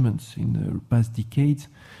achievements in the past decades.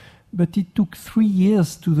 But it took 3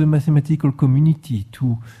 years to the mathematical community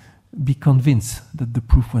to be convinced that the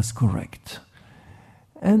proof was correct.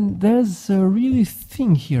 And there's a really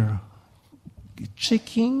thing here.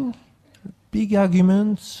 Checking big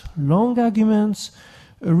arguments, long arguments,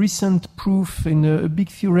 a recent proof in a big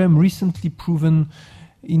theorem recently proven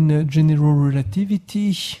in general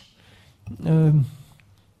relativity,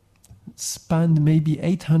 spanned maybe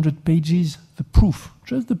 800 pages, the proof,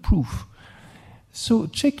 just the proof. So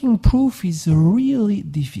checking proof is really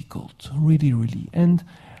difficult, really. And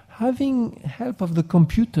having help of the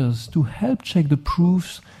computers to help check the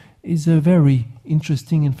proofs is a very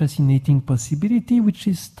interesting and fascinating possibility, which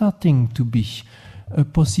is starting to be a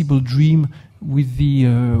possible dream with the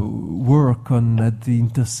work at the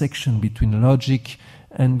intersection between logic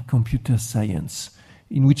and computer science,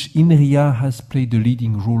 in which INRIA has played a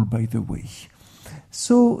leading role, by the way.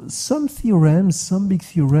 So some theorems, some big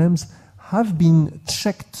theorems, have been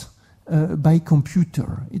checked by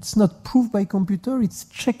computer. It's not proved by computer, it's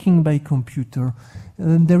checking by computer.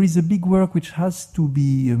 And there is a big work which has to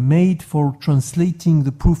be made for translating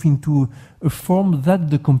the proof into a form that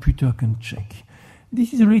the computer can check.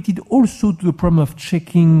 This is related also to the problem of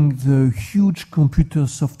checking the huge computer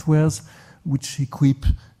softwares which equip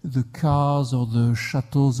the cars or the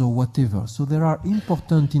shuttles or whatever. So there are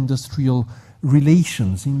important industrial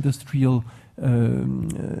relations, industrial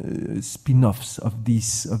spin-offs of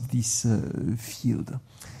this field.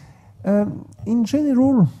 In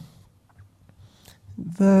general,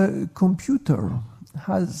 the computer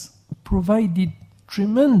has provided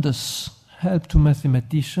tremendous help to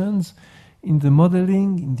mathematicians in the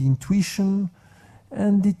modeling, in the intuition,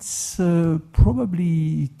 and it's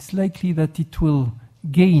likely that it will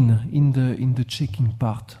gain in the checking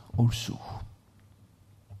part also.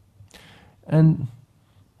 And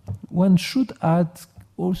one should add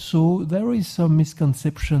also there is some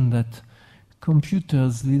misconception that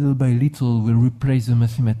computers little by little will replace the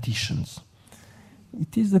mathematicians.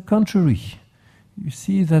 It is the contrary. You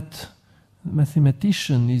see that the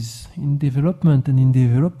mathematician is in development and in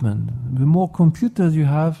development. The more computers you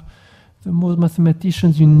have, the more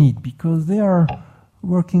mathematicians you need, because they are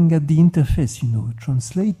working at the interface,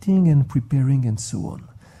 translating and preparing and so on.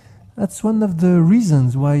 That's one of the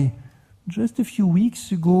reasons why just a few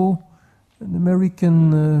weeks ago an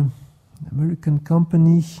American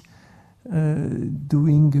company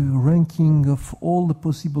doing a ranking of all the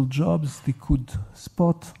possible jobs they could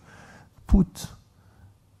spot, put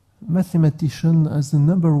mathematician as the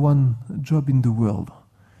 #1 job in the world.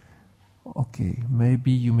 Okay,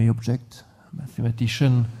 maybe you may object,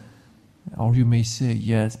 mathematician, or you may say,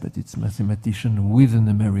 yes, but it's mathematician with an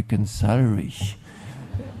American salary.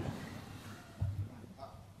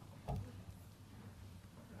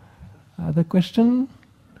 Other question?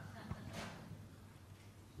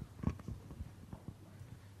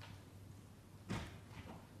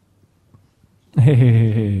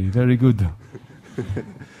 Hey, very good.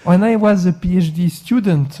 When I was a PhD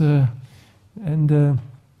student, and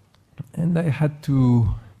I had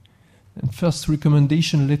to, first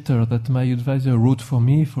recommendation letter that my advisor wrote for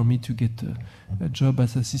me to get a job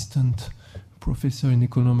as assistant professor in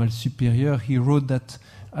École Normale Supérieure, he wrote that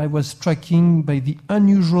I was striking by the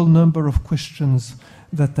unusual number of questions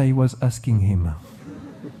that I was asking him.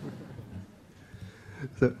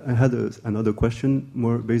 So I had another question,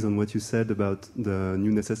 more based on what you said about the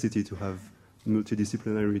new necessity to have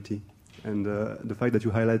multidisciplinarity, and the fact that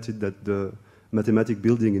you highlighted that the mathematic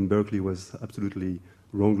building in Berkeley was absolutely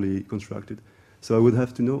wrongly constructed. So I would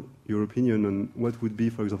have to know your opinion on what would be,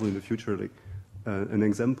 for example, in the future, like an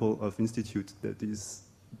example of institute that is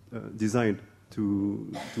designed to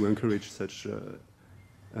encourage such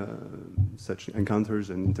encounters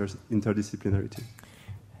and interdisciplinarity.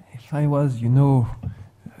 If I was,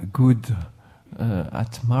 good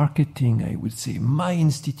at marketing, I would say my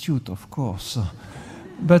institute, of course.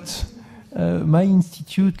 But my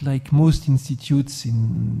institute, like most institutes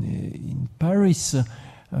in Paris,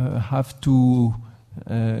 have to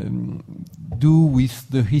do with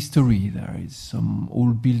the history. There is some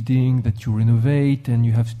old building that you renovate, and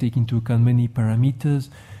you have to take into account many parameters.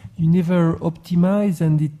 You never optimize,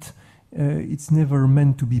 and it's never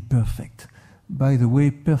meant to be perfect. By the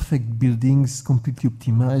way, perfect buildings, completely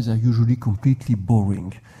optimized, are usually completely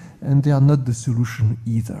boring, and they are not the solution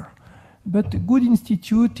either. But a good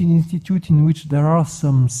institute, an institute in which there are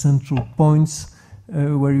some central points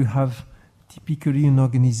where you have typically an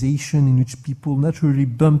organization in which people naturally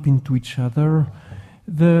bump into each other.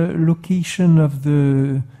 The location of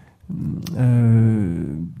the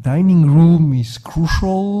dining room is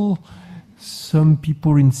crucial. Some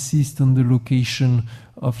people insist on the location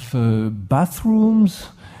of bathrooms.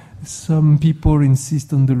 Some people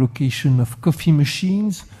insist on the location of coffee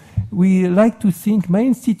machines. We like to think my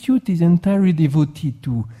institute is entirely devoted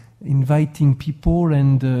to inviting people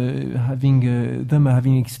and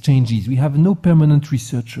having exchanges. We have no permanent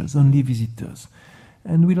researchers, only visitors.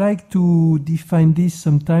 And we like to define this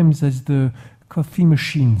sometimes as the coffee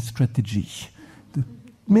machine strategy.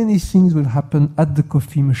 Many things will happen at the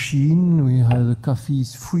coffee machine. The coffee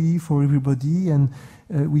is free for everybody, and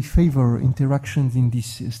we favor interactions in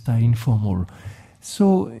this style, informal.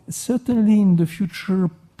 So certainly in the future,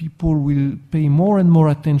 people will pay more and more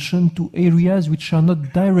attention to areas which are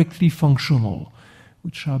not directly functional,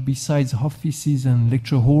 which are besides offices and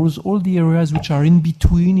lecture halls, all the areas which are in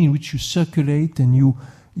between, in which you circulate and you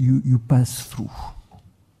pass through.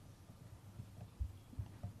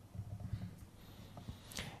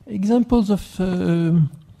 Examples of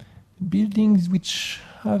buildings which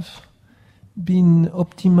have been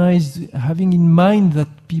optimized, having in mind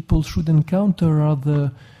that people should encounter, are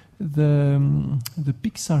the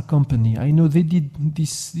Pixar company. I know they did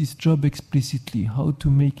this job explicitly, how to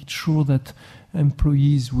make it sure that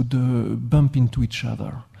employees would bump into each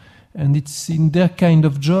other. And it's in their kind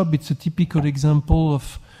of job, it's a typical example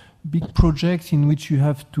of big projects in which you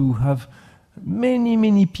have to have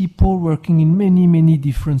many people working in many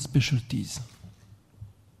different specialties.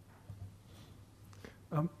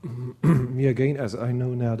 Me again, as I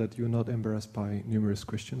know now that you're not embarrassed by numerous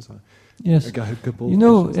questions. Yes. I got a couple of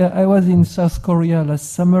questions. I was in South Korea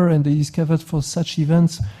last summer, and they discovered for such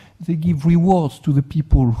events they give rewards to the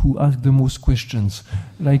people who ask the most questions,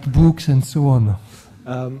 like books and so on.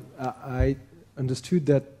 I understood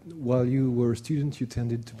that while you were a student, you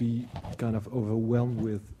tended to be kind of overwhelmed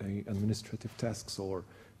with administrative tasks or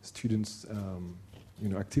students'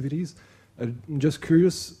 activities. I'm just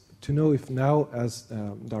curious to know if now, as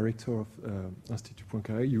director of Institut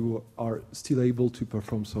Pasteur, you are still able to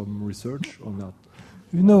perform some research or not?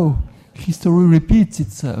 History repeats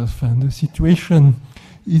itself, and the situation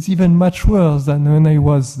is even much worse than when I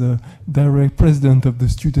was the direct president of the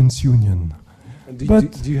Students' Union.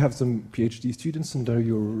 Do you have some PhD students under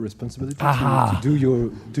your responsibility to do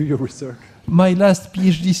your research? My last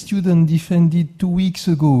PhD student defended 2 weeks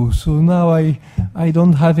ago, so now I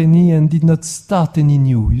don't have any and did not start any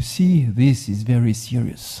new. You see, this is very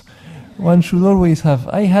serious. One should always have.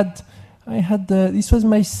 This was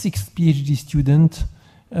my 6th PhD student,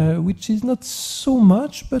 which is not so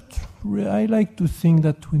much, but I like to think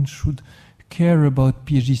that one should care about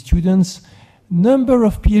PhD students. Number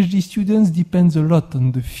of PhD students depends a lot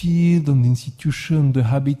on the field, on the institution, the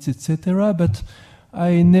habits, etc. But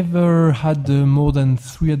I never had more than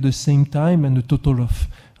 3 at the same time, and a total of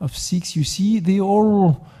 6. You see, they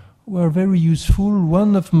all were very useful.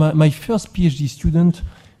 One of my first PhD student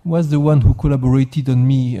was the one who collaborated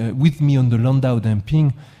with me on the Landau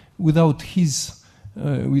damping. Without his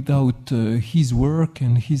work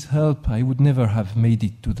and his help, I would never have made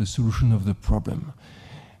it to the solution of the problem.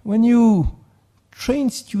 When you train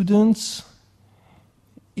students,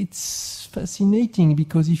 it's fascinating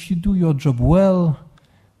because if you do your job well,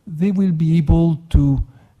 they will be able to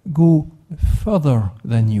go further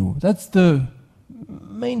than you. That's the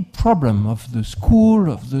main problem of the school,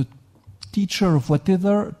 of the teacher, of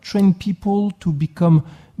whatever. Train people to become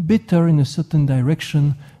better in a certain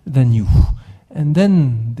direction than you. And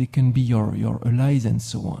then they can be your allies and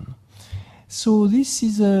so on. So this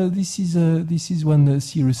is one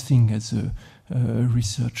serious thing as a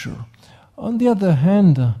researcher. On the other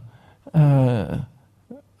hand,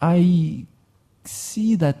 I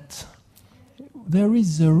see that there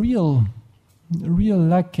is a real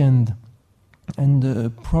lack and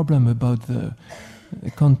problem about the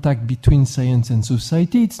contact between science and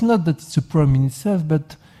society. It's not that it's a problem in itself,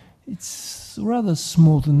 but it's rather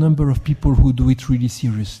small, the number of people who do it really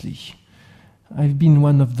seriously. I've been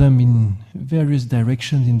one of them in various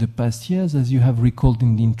directions in the past years, as you have recalled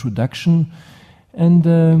in the introduction. And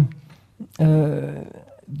the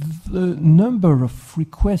number of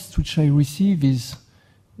requests which I receive is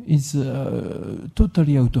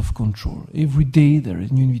totally out of control. Every day there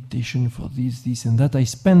is a new invitation for this and that. I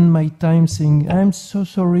spend my time saying, I'm so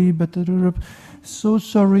sorry, but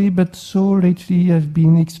so lately I've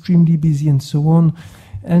been extremely busy and so on.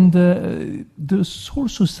 And the whole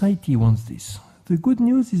society wants this. The good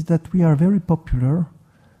news is that we are very popular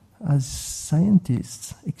as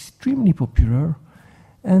scientists, extremely popular.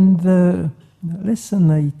 And the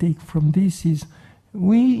lesson I take from this is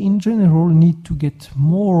we in general need to get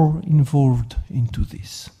more involved into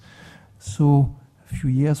this. So a few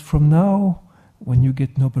years from now, when you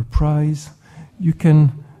get Nobel Prize, you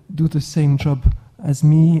can do the same job as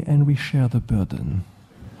me and we share the burden.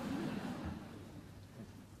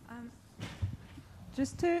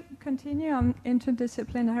 Just to continue on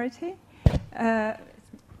interdisciplinarity.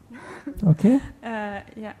 Okay.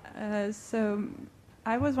 So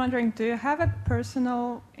I was wondering, do you have a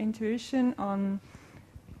personal intuition on...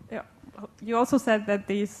 You also said that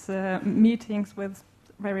these meetings with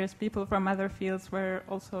various people from other fields were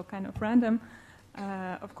also kind of random,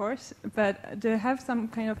 of course, but do you have some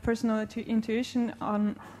kind of personal intuition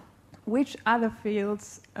on which other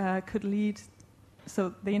fields could lead,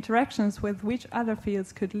 so the interactions with which other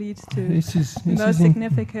fields could lead to most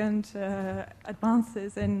significant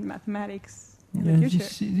advances in mathematics in the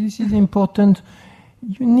future? This is important.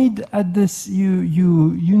 You need at this you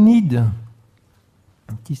need.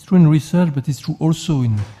 It is true in research, but it's true also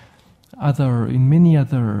in many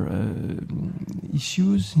other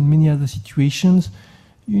issues, in many other situations.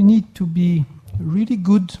 You need to be really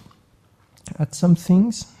good at some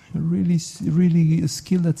things, really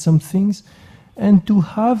skilled at some things, and to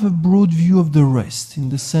have a broad view of the rest, in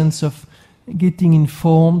the sense of getting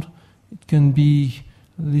informed. It can be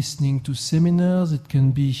listening to seminars, it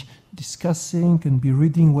can be discussing, can be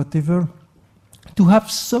reading, whatever, to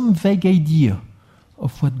have some vague idea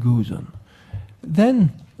of what goes on.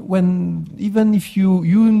 Then, even if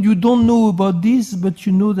you don't know about this, but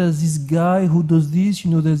you know there's this guy who does this, you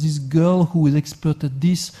know there's this girl who is expert at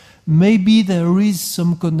this, maybe there is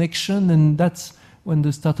some connection, and that's when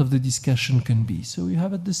the start of the discussion can be. So you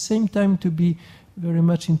have at the same time to be very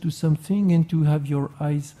much into something and to have your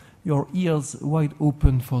ears wide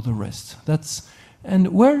open for the rest. And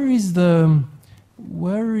where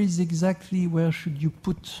should you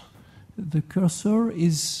put the cursor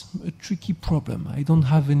is a tricky problem. I don't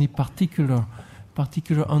have any particular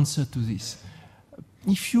answer to this.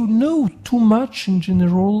 If you know too much in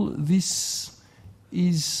general, this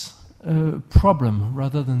is a problem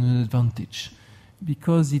rather than an advantage,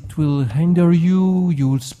 because it will hinder you, you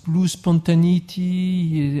will lose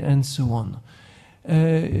spontaneity, and so on.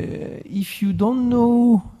 If you don't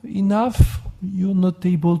know enough, you're not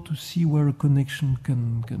able to see where a connection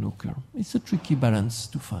can occur. It's a tricky balance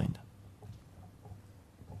to find.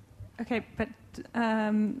 Okay, but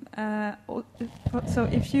so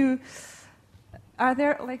are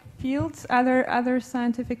there like fields, other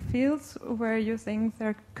scientific fields where you think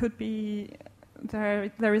there could be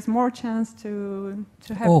there is more chance to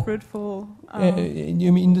have fruitful?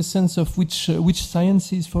 You mean in the sense of which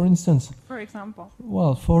sciences, for instance? For example.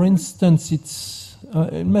 Well, for instance, it's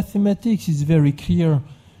mathematics is very clear.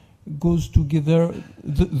 Goes together.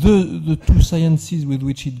 The two sciences with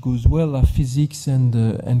which it goes well are physics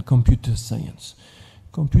and computer science.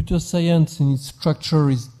 Computer science in its structure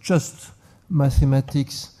is just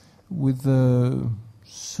mathematics with a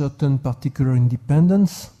certain particular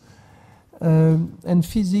independence. And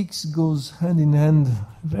physics goes hand in hand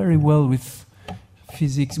very well with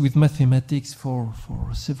physics, with mathematics for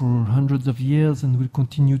several hundreds of years, and will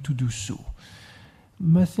continue to do so.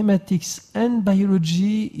 Mathematics and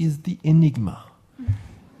biology is the enigma,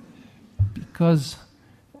 because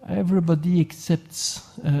everybody expects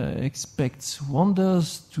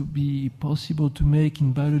wonders to be possible to make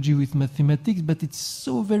in biology with mathematics, but it's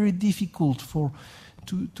so very difficult to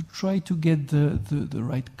try to get the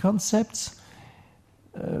right concepts.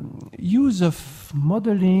 Use of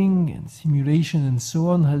modeling and simulation and so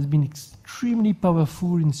on has been extremely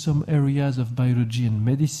powerful in some areas of biology and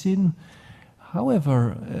medicine.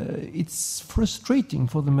 However, it's frustrating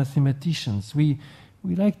for the mathematicians. We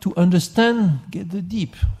like to understand, get the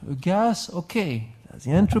deep. A gas, okay, there's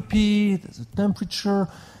the entropy, there's the temperature,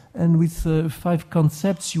 and with 5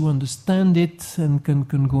 concepts you understand it and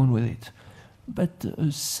can go on with it. But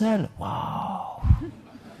a cell, wow!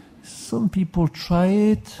 Some people try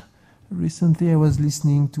it. Recently I was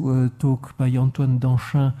listening to a talk by Antoine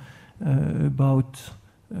Danchin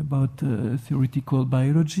about theoretical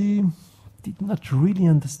biology. Did not really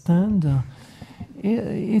understand.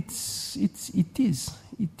 It is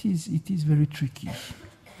very tricky.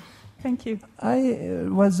 Thank you. I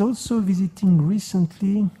was also visiting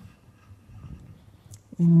recently.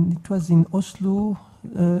 It was in Oslo.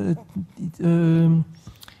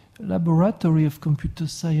 Laboratory of computer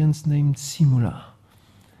science named Simula,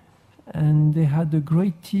 and they had a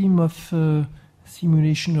great team of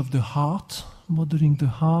simulation of the heart, modeling the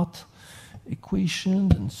heart,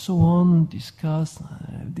 equations and so on, discuss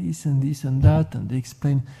this and this and that, and they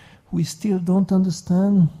explain we still don't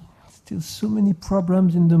understand, still so many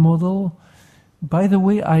problems in the model. By the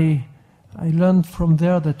way, I learned from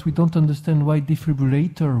there that we don't understand why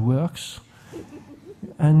defibrillator works.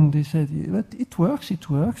 And they said, but it works.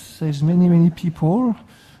 There's many people,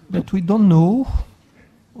 but we don't know.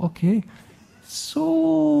 Okay.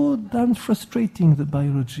 So damn frustrating, the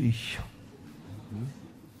biology.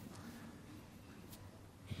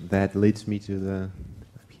 That leads me to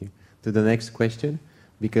the next question,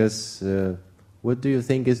 because what do you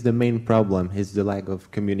think is the main problem? Is the lack of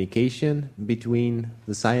communication between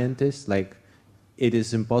the scientists? Like, it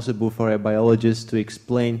is impossible for a biologist to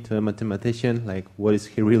explain to a mathematician, like, what is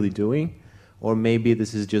he really doing? Or maybe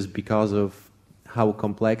this is just because of how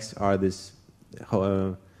complex are these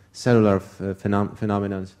cellular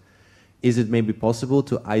phenomena. Is it maybe possible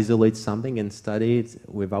to isolate something and study it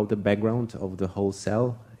without the background of the whole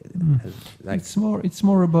cell? Like It's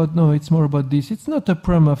more about this. It's not a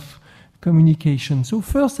problem of communication. So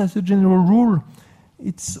first, as a general rule,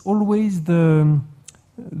 it's always the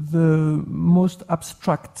most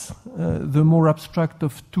abstract, the more abstract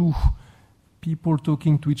of two people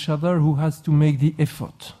talking to each other who has to make the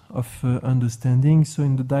effort of understanding. So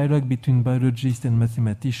in the dialogue between biologist and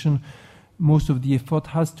mathematician, most of the effort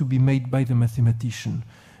has to be made by the mathematician.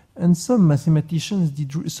 And some mathematicians,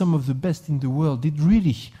 some of the best in the world, did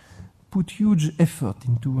really put huge effort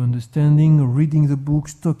into understanding, reading the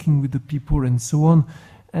books, talking with the people and so on.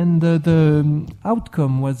 And the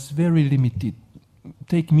outcome was very limited.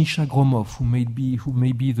 Take Misha Gromov, who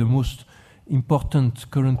may be the most important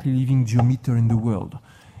currently living geometer in the world.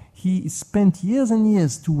 He spent years and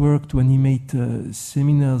years to work to animate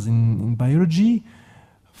seminars in biology.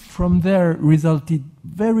 From there resulted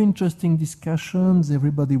very interesting discussions,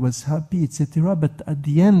 everybody was happy, etc. But at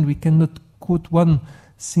the end we cannot quote one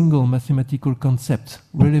single mathematical concept,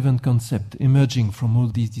 relevant concept, emerging from all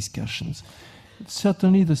these discussions.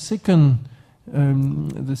 Certainly the second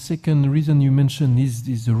reason you mentioned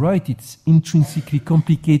is right. It's intrinsically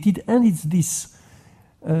complicated, and it's this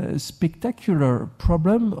spectacular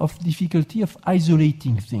problem of difficulty of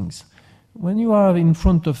isolating things. When you are in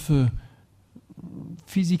front of a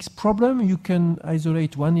physics problem, you can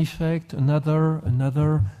isolate one effect,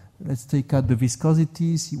 another. Let's take out the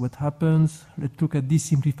viscosity, see what happens. Let's look at these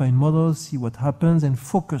simplified models, see what happens, and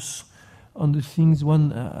focus on the things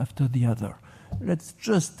one after the other. Let's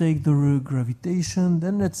just take the gravitation,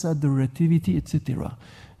 then let's add the relativity, etc.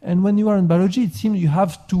 And when you are in biology, it seems you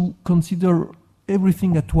have to consider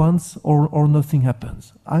everything at once or nothing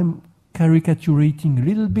happens. I'm caricaturating a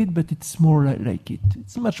little bit, but it's more like it.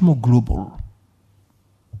 It's much more global.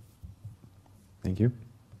 Thank you.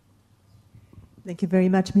 Thank you very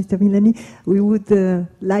much, Mr. Villani. We would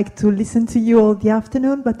like to listen to you all the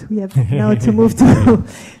afternoon, but we have now to move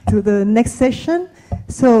to the next session.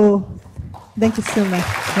 So, thank you so much.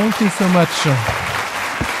 Thank you so much.